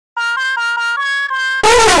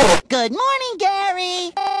Good morning,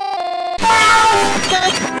 Gary.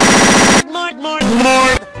 Good morning.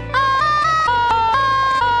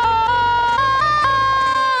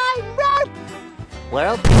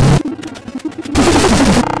 World.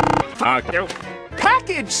 Fuck you.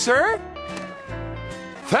 Package, sir.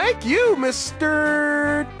 Thank you,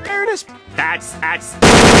 Mr. Ernest. That's.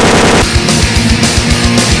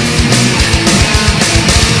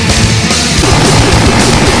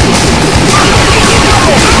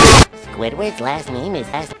 Squidward's last name is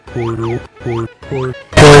Portal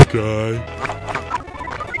guy.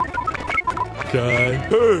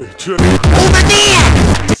 Hey, check.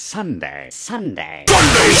 Sunday. Sunday.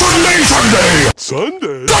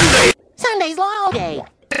 Sunday's long day.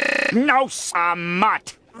 No,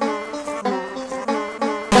 mutt.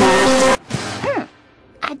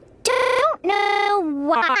 I don't know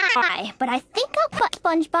why, but I think I'll put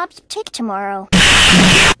SpongeBob's chick tomorrow.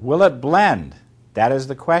 Will it blend? That is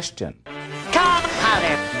the question. Come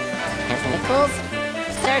powder. Nichols.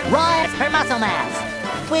 Sir Ross her muscle mass.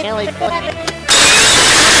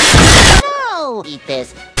 No! Eat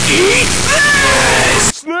this.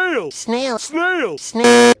 Snail.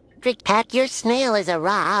 Drink pack. Your snail is a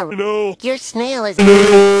raw. No. Your snail is.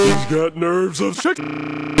 He's got nerves of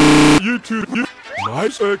chicken. You. My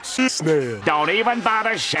sexy snail. Don't even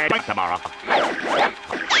bother sharing tomorrow.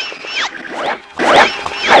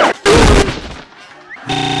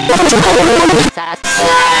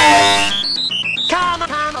 Come. Up.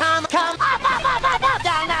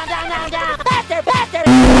 Down. Faster.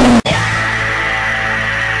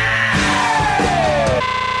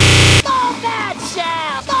 Go bad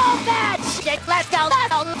shell.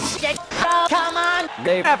 Let's go. Come on.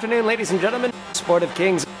 Good afternoon, ladies and gentlemen. Sportive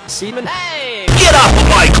Kings, Seaman. Hey! Get off of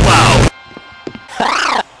my cloud!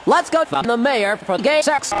 Let's go from the mayor for gay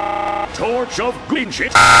sex. Torch of green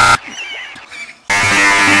shit.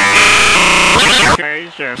 Okay,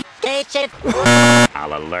 sure.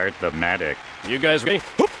 I'll alert the medic. You guys ready?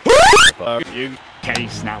 You okay,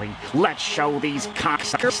 Snelly? Let's show these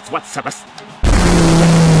cocksuckers what's up.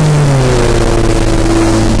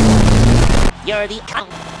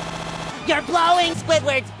 You're blowing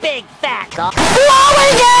Squidward's big fat.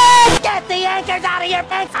 Blowing it! Get the anchors out of your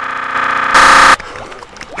face!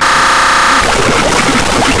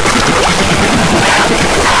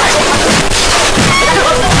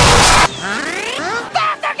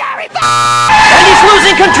 Faster, Gary! And he's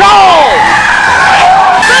losing control!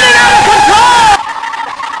 Spinning out of control!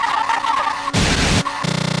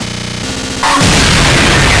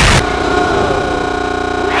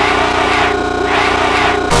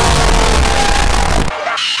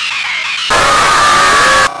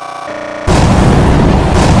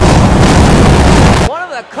 One of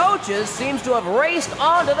the coaches seems to have raced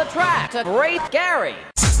onto the track to race Gary.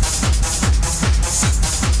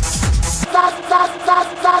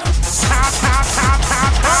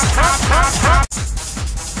 Stop.